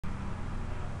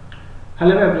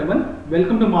Hello everyone,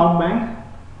 welcome to Mockbank.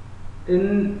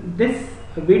 In this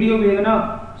video we are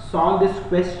gonna solve this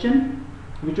question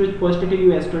which was posted to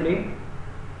you yesterday.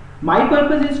 My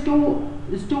purpose is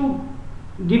to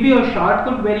give you a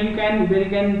shortcut where you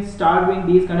can start doing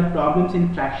these kind of problems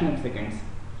in fraction of seconds.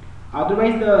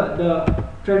 Otherwise the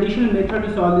traditional method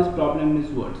to solve this problem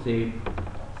is what? Say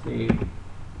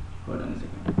hold on a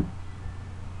second.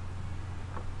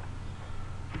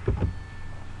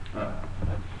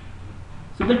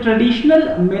 So the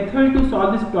traditional method to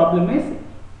solve this problem is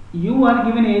you are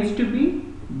given A is to B,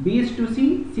 B is to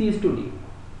C, C is to D.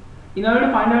 In order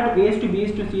to find out A is to B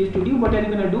is to C is to D, what are you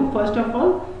going to do? First of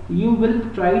all, you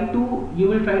will try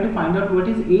to find out what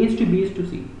is A is to B is to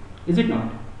C. Is it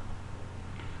not?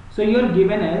 So you are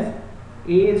given as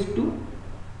A is to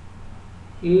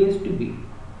B.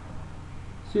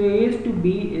 So A is to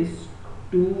B is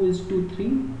 2 is to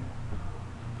 3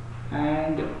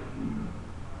 and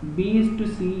B is to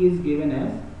C is given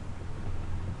as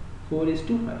 4 is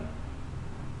to 5.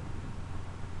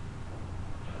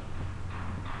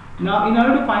 Now in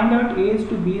order to find out A is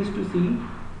to B is to C,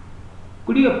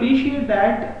 could you appreciate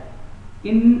that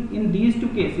in these two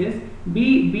cases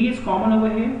B is common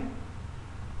over here.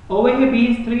 Over here B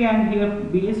is 3 and here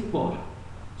B is 4.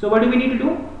 So what do we need to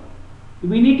do?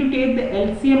 We need to take the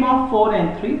LCM of 4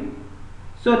 and 3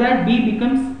 so that B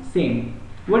becomes same.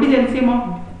 What is LCM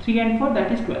of 3 and 4?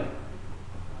 That is 12.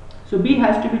 So B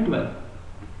has to be 12.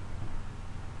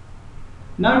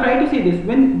 Now try to see this.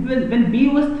 When B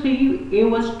was 3, A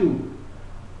was 2.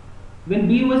 When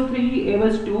B was 3, A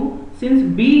was 2.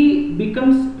 Since B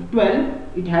becomes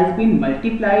 12, it has been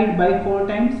multiplied by 4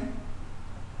 times.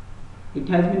 It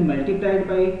has been multiplied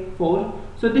by 4.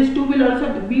 So this 2 will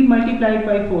also be multiplied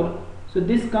by 4. So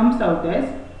this comes out as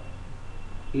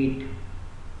 8.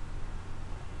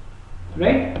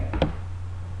 Right?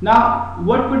 Now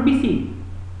what would be C?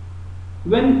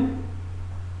 When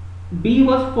B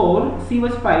was 4, C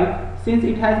was 5, since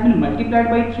it has been multiplied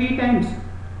by 3 times,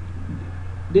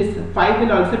 this 5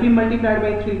 will also be multiplied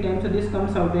by 3 times, so this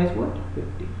comes out as what?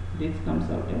 50. This comes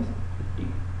out as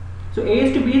 50. So A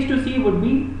is to B is to C would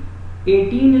be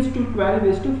 18 is to 12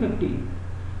 is to 15.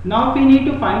 Now if we need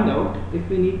to find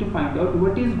out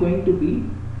what is going to be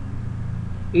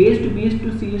A is to B is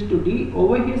to C is to D,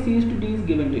 over here C is to D is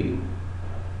given to you.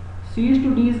 C is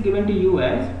to D is given to you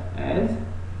as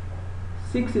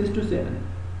 6 is to 7.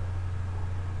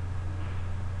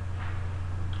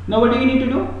 Now what do you need to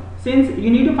do? Since you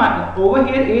need to find over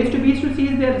here A is to B is to C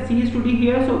is there, C is to D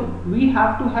here, so we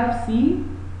have to have C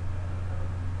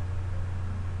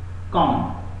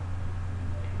common.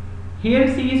 Here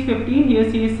C is 15,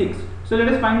 here C is 6. So let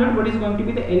us find out what is going to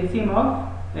be the LCM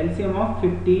of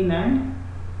 15 and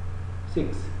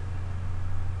 6.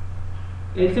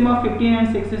 LCM of 15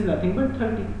 and 6 is nothing but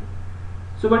 30.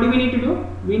 So what do we need to do?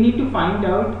 We need to find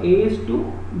out A is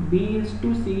to B is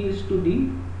to C is to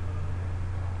D.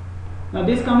 Now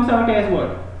this comes out as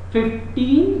what?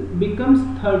 15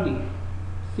 becomes 30.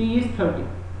 C is 30.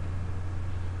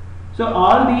 So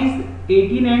all these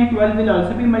 18 and 12 will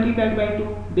also be multiplied by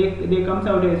 2. They comes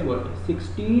out as what?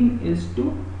 16 is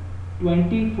to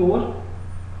 24.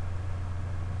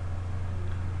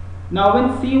 Now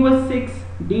when C was 6,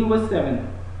 D was 7.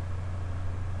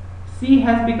 C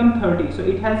has become 30. So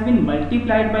it has been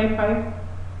multiplied by 5.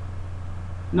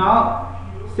 Now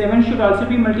 7 should also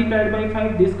be multiplied by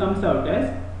 5. This comes out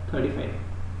as 35.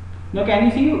 Now can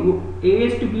you see A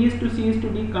is to B is to C is to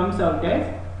D comes out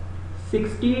as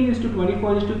 16 is to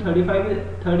 24 is to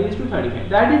 35, 30 is to 35.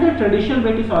 That is the traditional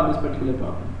way to solve this particular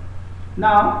problem.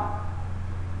 Now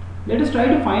let us try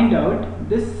to find out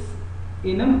this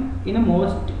in a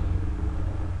most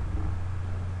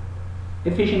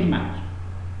efficient manner.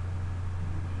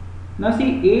 Now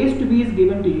see, A is to B is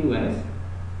given to you as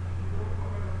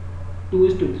 2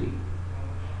 is to 3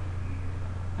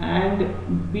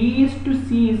 and B is to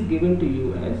C is given to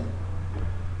you as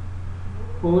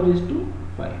 4 is to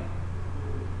 5.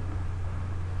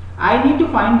 I need to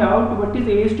find out what is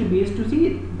A is to B is to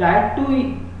C, that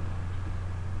too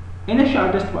in a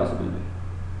shortest possible way.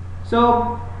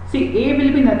 So see, A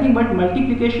will be nothing but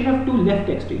multiplication of two left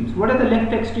extremes. What are the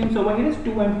left extremes over here? Is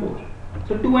 2 and 4.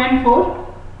 So 2 and 4,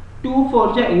 2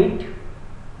 4 ja 8.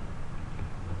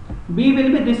 B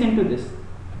will be this into this.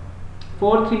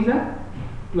 4 3 ja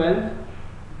 12.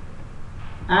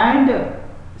 And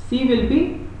C will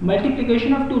be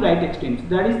multiplication of two right extremes.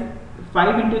 That is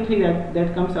 5 into 3,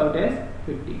 that comes out as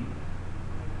 15.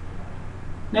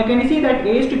 Now can you see that A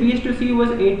is to B is to C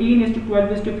was 18 is to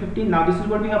 12 is to 15. Now this is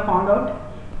what we have found out.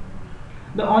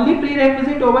 The only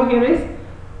prerequisite over here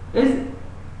is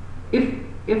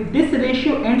if if this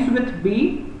ratio ends with B,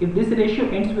 this ratio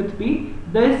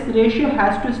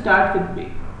has to start with B.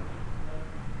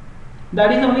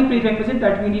 That is the only prerequisite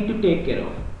that we need to take care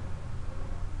of.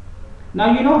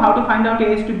 Now you know how to find out A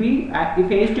is to B.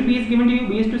 If A is to B is given to you,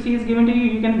 B is to C is given to you,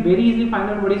 you can very easily find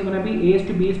out what is going to be A is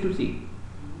to B is to C.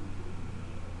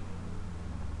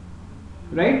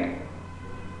 Right?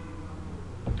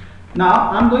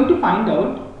 Now I'm going to find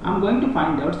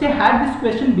out, say had this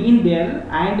question been there,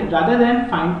 and rather than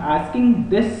asking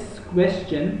this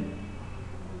question,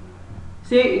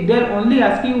 say they're only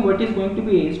asking you what is going to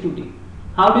be A is to D.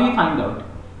 How do you find out?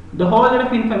 The whole lot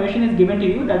of information is given to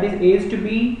you, that is A is to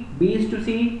B, B is to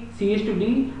C, C is to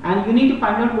D, and you need to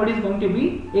find out what is going to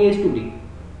be A is to D.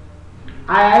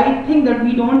 I think that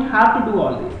we don't have to do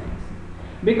all these things,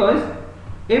 because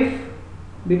if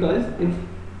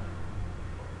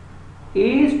A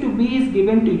is to B is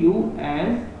given to you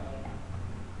as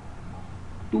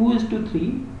 2 is to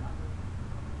 3,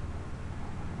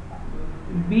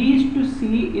 B is to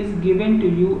C is given to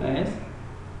you as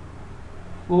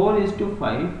 4 is to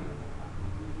 5,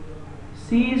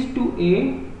 C is to A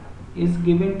is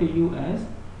given to you as,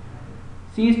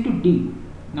 C is to D,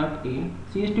 not A,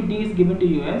 C is to D is given to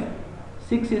you as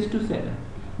 6 is to 7.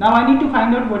 Now I need to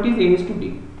find out what is A is to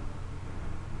D.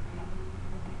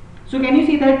 So can you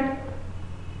see that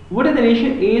what is the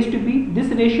ratio A is to B? This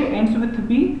ratio ends with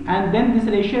B, and then this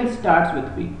ratio starts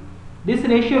with B. This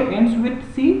ratio ends with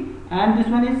C, and this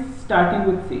one is starting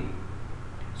with C.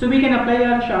 So we can apply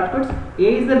our shortcuts. A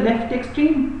is the left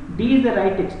extreme, D is the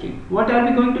right extreme. What are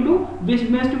we going to do? We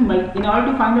must in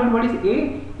order to find out what is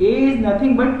A is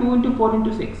nothing but 2 into 4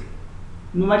 into 6.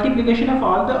 Multiplication of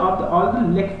all the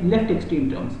left extreme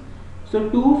terms. So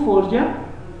 2 4 ja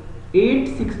 8,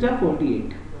 6 ja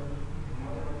 48.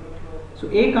 So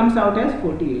A comes out as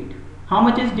 48. How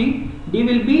much is D? D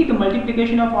will be the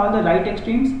multiplication of all the right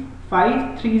extremes.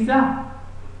 5 3 ja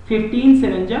 15,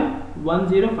 7 ja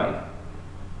 105.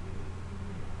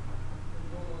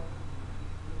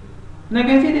 Now you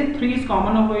can see that 3 is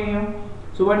common over here.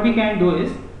 So what we can do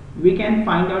is, we can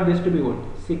find out this to be what?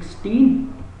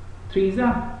 16 3s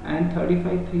and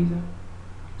 35 3s.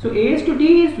 So A is to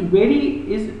D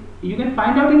is you can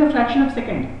find out in a fraction of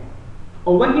second.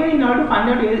 Over here, in order to find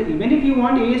out A, even if you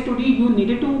want A is to D, you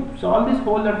needed to solve this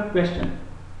whole lot of question.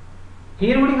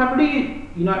 Here what you have to do,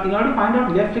 in order to find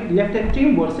out left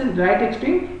extreme versus right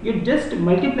extreme, you're just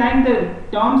multiplying the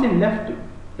terms in left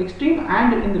extreme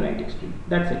and in the right extreme.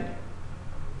 That's it.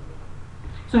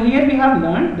 So here we have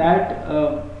learned that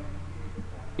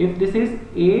if this is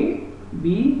A,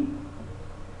 B,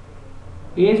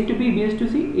 A is to B, B is to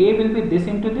C, A will be this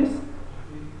into this.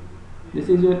 This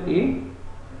is your A.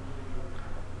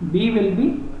 B will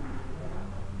be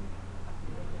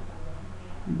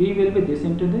this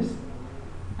into this,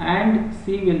 and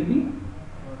C will be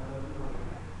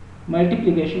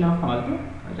multiplication of all the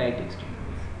right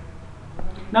extremes.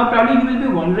 Now probably you will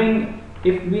be wondering,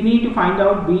 if we need to find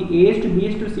out A is to B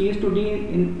is to C is to D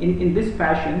in this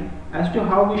fashion, as to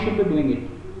how we should be doing it.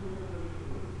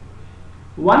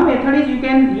 One method is you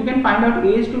can find out A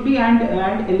is to D and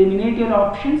eliminate your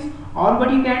options, or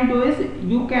what you can do is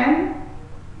you can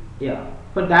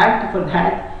for that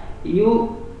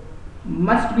you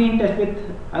must be in touch with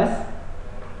us.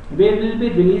 We will be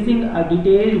releasing a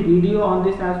detailed video on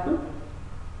this as well.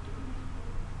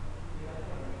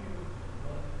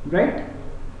 Right?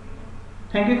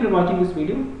 Thank you for watching this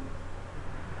video.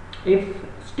 If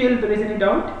still there is any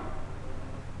doubt,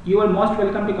 you are most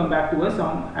welcome to come back to us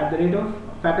on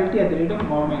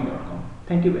faculty@mockbank.com.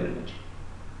 Thank you very much.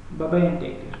 Bye bye and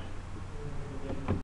take care.